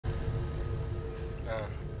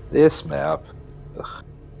This map. Ugh,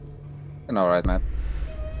 An alright map.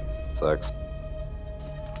 sucks.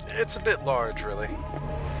 It's a bit large, really.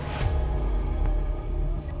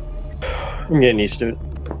 I'm getting used to it.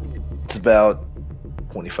 It's about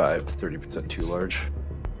 25 to 30% too large.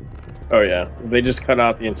 Oh yeah, if they just cut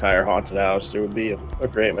out the entire haunted house, it would be a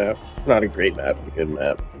great map. Not a great map, but a good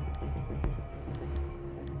map.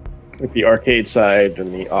 Like the arcade side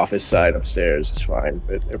and the office side upstairs is fine,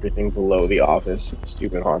 but everything below the office, the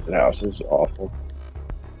stupid haunted house, is awful.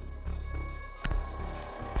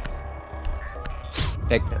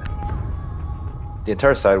 Take The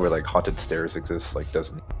entire side where like haunted stairs exist like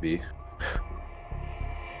doesn't need to be.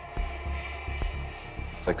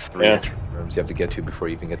 It's like 3 Yeah. extra rooms you have to get to before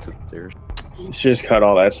you even get to the stairs. You should just cut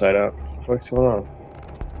all that side out. What's going on?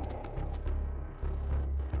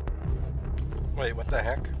 Wait, what the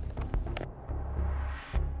heck?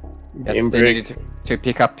 Yes, Game they break. needed to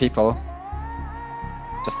pick up people.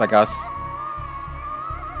 Just like us.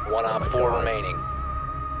 One Oh op my 4 God. remaining.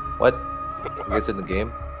 What? You guys in the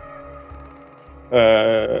game?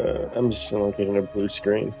 I'm just looking at a blue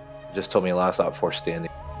screen. You just told me last op 4 standing.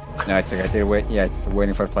 No, it's okay. They're wait. Yeah, it's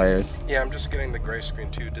waiting for players. Yeah, I'm just getting the gray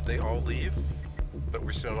screen too. Did they all leave? But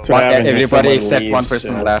we're still on. So what happens if Everybody someone except one leaves,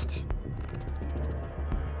 person left.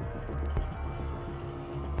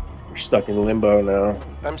 We're stuck in limbo now.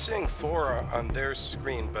 I'm seeing 4 on their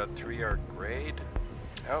screen, but 3 are grayed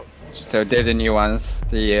out. So they're the new ones.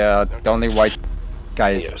 The only white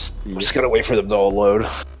guys. Yeah, just gotta wait for them to all load.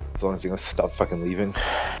 As long as they don't stop fucking leaving.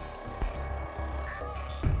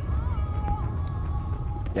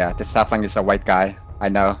 Yeah, the sapling is a white guy. I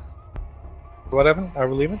know. What happened? Are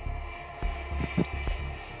we leaving?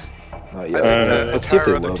 Not I yet. think the Let's see if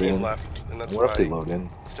they entire other load team in. left, and that's What if they why load in?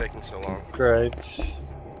 it's taking so long. Great.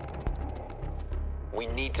 We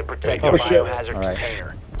need to protect Oh, the shit. biohazard Alright.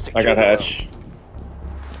 container. I got hatch.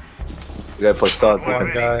 We gotta push solid.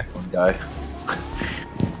 One guy. One guy.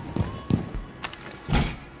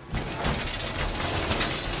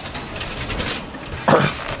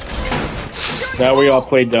 Now we all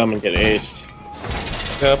play dumb and get aced.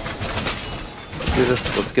 Yep.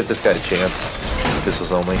 Let's give this guy a chance. This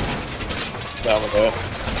was only. Down with that.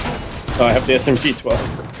 Oh, I have the SMG-12.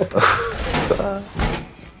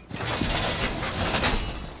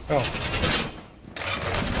 Oh.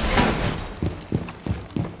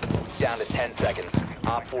 Down to 10 seconds.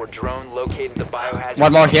 Op 4 drone located the biohazard.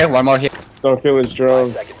 One more here. One more here. Don't kill his 5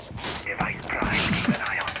 drone. seconds.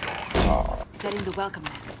 Setting the welcome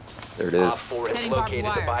mat. There it Op is. 4 has Setting barbed located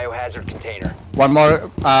the wire. biohazard container. One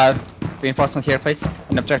more reinforcement here, please.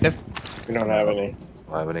 An objective. We don't have any.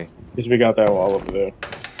 Don't have any. Because we got that wall over there.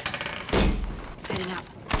 Setting up.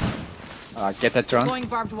 Get that drone. Going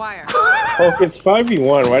barbed wire. Oh, it's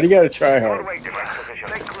 5v1. Why do you gotta try hard? Oh,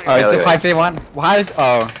 it's a 5v1. Why is?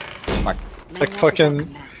 Oh, fuck. Like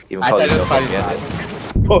fucking. Even I probably thought it no was fucking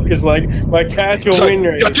 5v5. ending. Poke is like, my casual win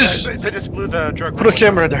rate. They just blew the drug. Put a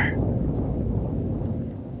camera there.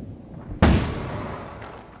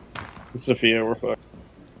 It's Sophia, we're fucked.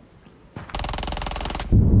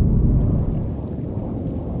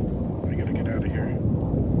 I gotta get out of here.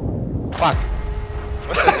 Fuck.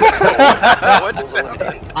 What just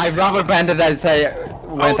happened? I rubber banded as I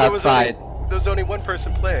went there was outside. there was only one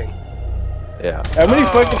person playing. Yeah. How many Oh.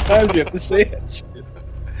 fucking times do you have to say that shit?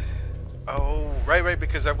 Oh, right,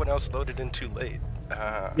 because everyone else loaded in too late.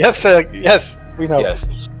 Yes, yes, we know. Yes.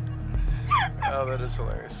 Oh, that is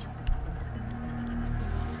hilarious.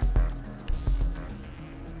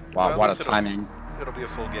 Wow, Well, what at a least timing. It'll be a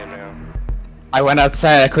full game now. I went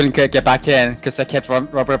outside, I couldn't get back in because I kept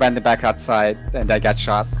rubber banding back outside and I got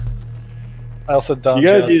shot. I also don't. You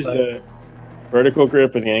guys use the vertical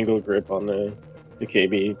grip and the angle grip on the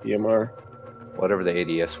KB DMR. Whatever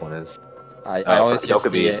the ADS one is. I always use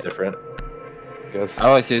Yokobi is the different. I guess. I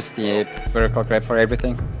always use the vertical grip for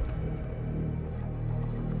everything.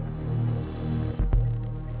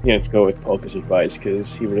 You have to go with Polka's advice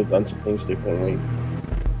because he would have done some things differently.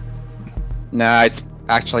 No, it's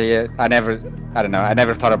actually I never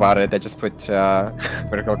thought about it. I just put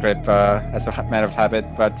vertical grip as a matter of habit,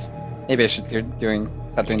 but maybe I should start doing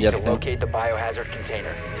the To other thing. locate the biohazard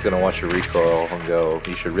container. He's gonna watch your recoil and go,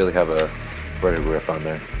 you should really have a vertical grip on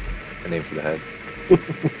there. A name for the head.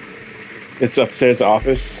 It's upstairs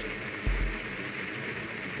office.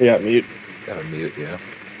 Yeah, mute. Gotta mute, yeah.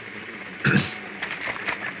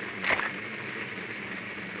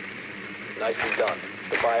 Nicely done.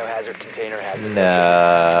 The biohazard container has been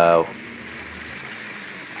No.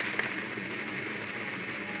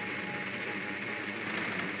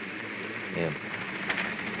 Damn.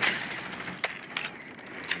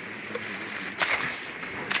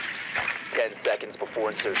 seconds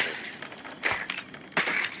before insertion.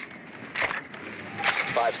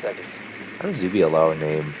 5 seconds. How does DB allow a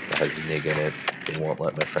name that has a nig in it and won't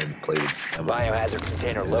let my friend play with Biohazard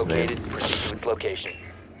container his located. name? Proceed to its location.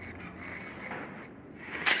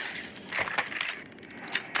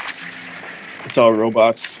 It's all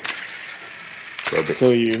robots. Robots.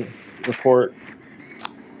 So you report.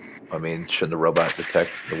 I mean, shouldn't the robot detect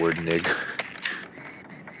the word nig?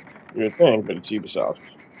 You would think, but it's Ubisoft.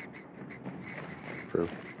 True.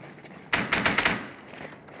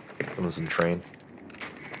 Someone's in train.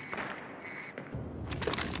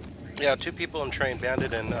 Yeah, 2 people in train,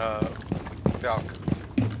 Bandit and Valk.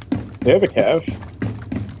 They have a cav.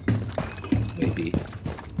 Maybe.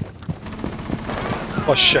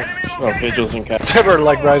 Oh shit. Oh, Vigils and cav. They were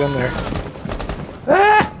like right in there.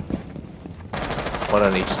 One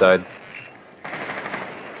on each side.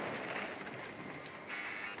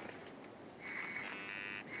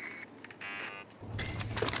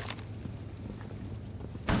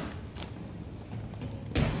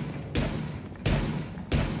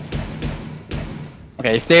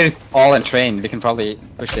 Okay, if they're all in train, we can probably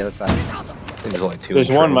push the other side. I think there's only 2 There's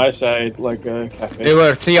in one train. my side, like a cafe. There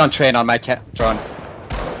were 3 on train on my drone.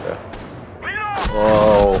 Okay.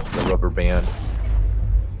 Oh, the rubber band.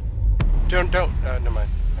 Don't. Never mind.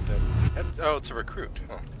 I'm dead. Oh, it's a recruit.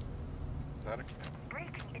 Huh. Not a. Break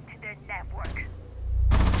into their network.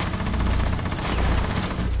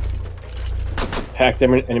 Hacked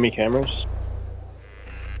enemy cameras.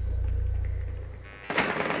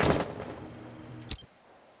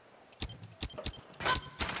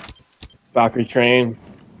 Valkyrie train.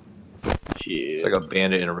 It's Shit. like a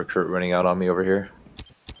bandit and a recruit running out on me over here.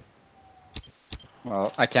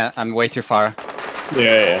 Well, I can't. I'm way too far.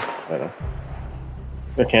 Yeah. I know.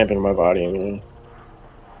 They're camping in my body anyway.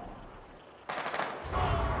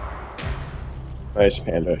 Nice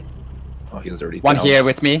panda. Oh, he was already One down. here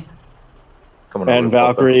with me. Coming over And the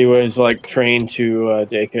pulpit. Valkyrie was like trained to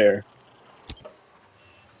daycare.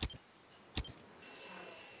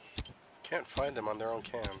 Can't find them on their own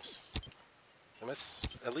cams. They must.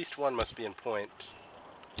 At least one must be in point.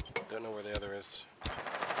 Don't know where the other is.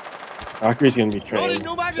 Valkyrie's gonna be trained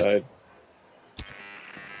side.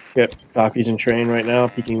 Yep, Valkyrie's in train right now,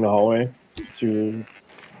 peeking the hallway to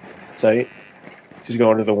site. She's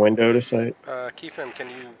going to the window to site. Keefim, can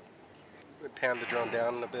you pan the drone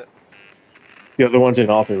down a bit? The other one's in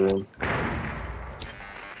altar room.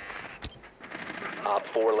 Op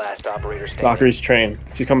 4 last operator standing. Valkyrie's train.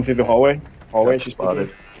 She's coming through the hallway. Got She's spotted.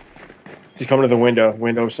 peeking. She's coming to the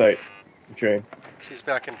window site. The train. She's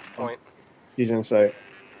back in point. She's in sight.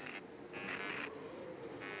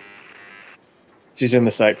 She's in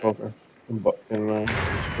the site, Poker. Down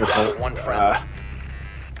to 1 friendly.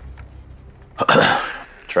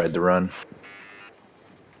 Tried to run.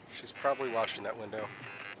 She's probably watching that window.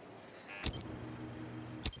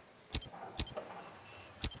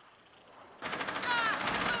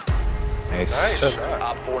 Nice. Nice shot.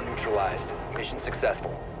 Op 4 neutralized. Mission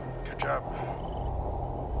successful. Good job.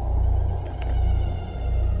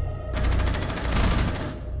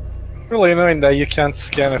 Really annoying that you can't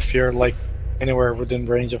scan if you're like anywhere within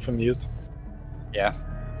range of a mute. Yeah.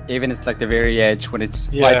 Even it's like the very edge when it's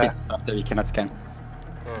Yeah. slightly up there, you cannot scan.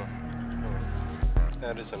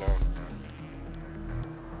 That is annoying.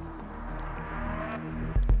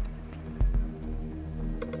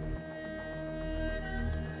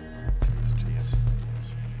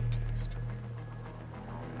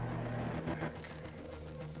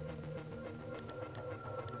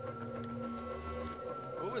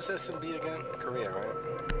 What was SMB again? Korea, right?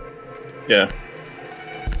 Yeah.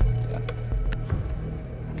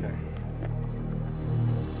 Okay.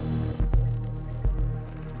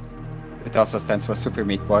 It also stands for Super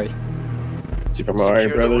Meat Boy. Super Mario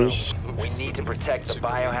Secure the room. Brothers. We need to protect the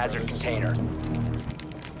biohazard container.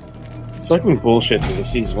 It's fucking bullshit that the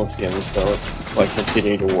seasonal skins don't like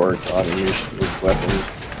continue to work on new weapons.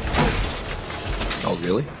 Oh,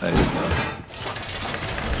 really? I didn't know.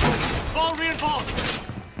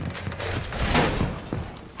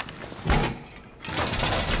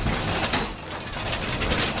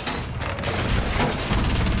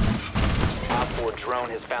 Op 4 drone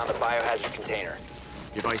has found the biohazard container.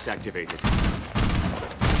 Device activated.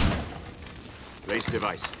 Place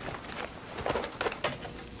device.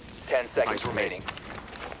 10 seconds Device remaining.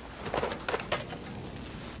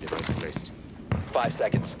 Device placed. 5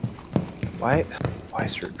 seconds. Why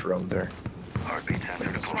is your drone there?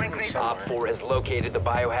 Op 4 has located the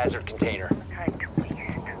biohazard container.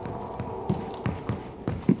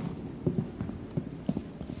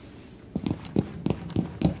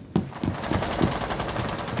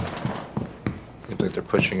 Seems like they're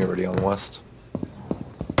pushing already on west.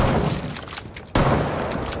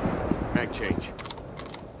 Mag change.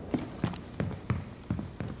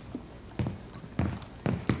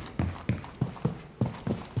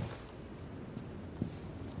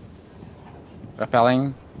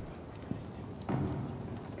 Repelling.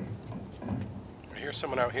 I hear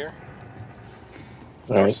someone out here.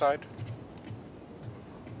 All North right. side.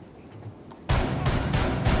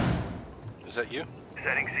 Is that you?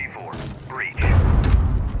 Setting C4. Breach.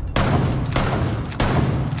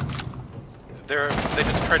 They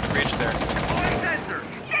just tried to reach there. Deploying sensor.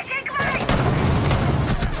 Checking light.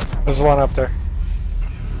 There's one up there.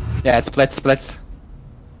 Yeah, it splits.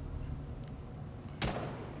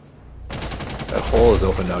 That hole is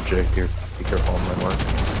open now, Jake. Here, be careful on my mark.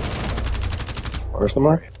 Where's the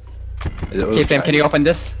mark? It was Keep him. Can behind you open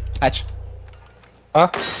this hatch? Huh?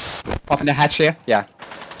 Open the hatch here. Yeah.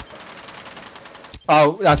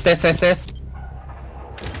 Oh, stairs.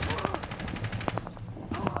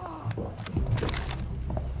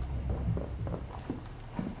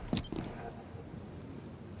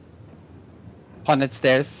 Haunted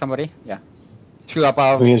stairs. Somebody. Yeah. Two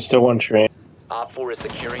above. We can still one train. Op 4 is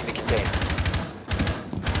securing the container.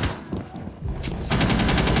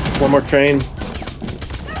 One more train.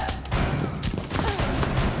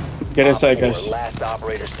 Get inside, Op 4, guys. last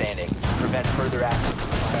operator standing. Prevent further access to the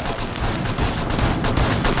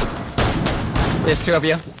biohazard. There's two of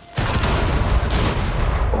you.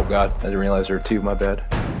 Oh god, I didn't realize there were two. My bad.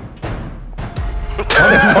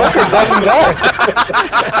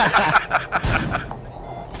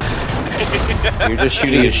 You're just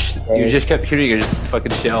shooting. You just kept shooting a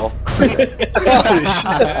fucking shell.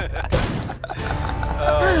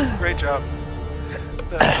 Oh, great job.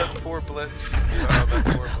 That poor blitz. Oh, that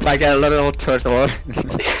poor blitz. Like a little turtle.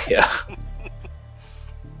 Yeah.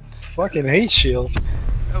 Fucking hate shield.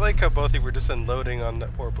 I like how both of you were just unloading on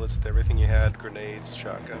that poor blitz with everything you had. Grenades,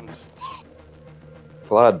 shotguns.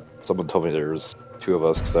 Glad someone told me there was two of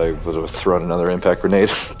us because I would have thrown another impact grenade.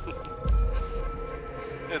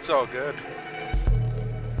 It's all good.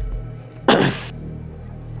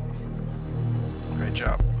 Great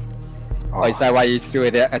job. Oh, is that why you threw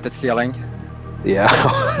it at the ceiling? Yeah.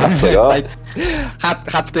 I was like, It's oh. like,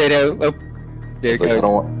 hot potato. Oh, there I it was like,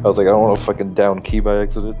 goes. I was like, I don't want to fucking down key by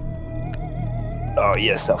accident. Oh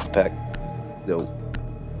yes, alpha pack. No.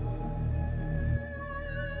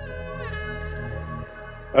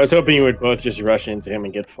 I was hoping you would both just rush into him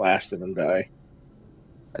and get flashed and then die.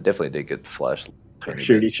 I definitely did get flashed. Or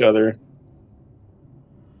shoot each other.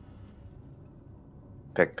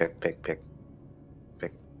 Pick.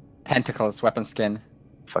 Tentacles, weapon skin.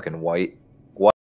 Fucking white.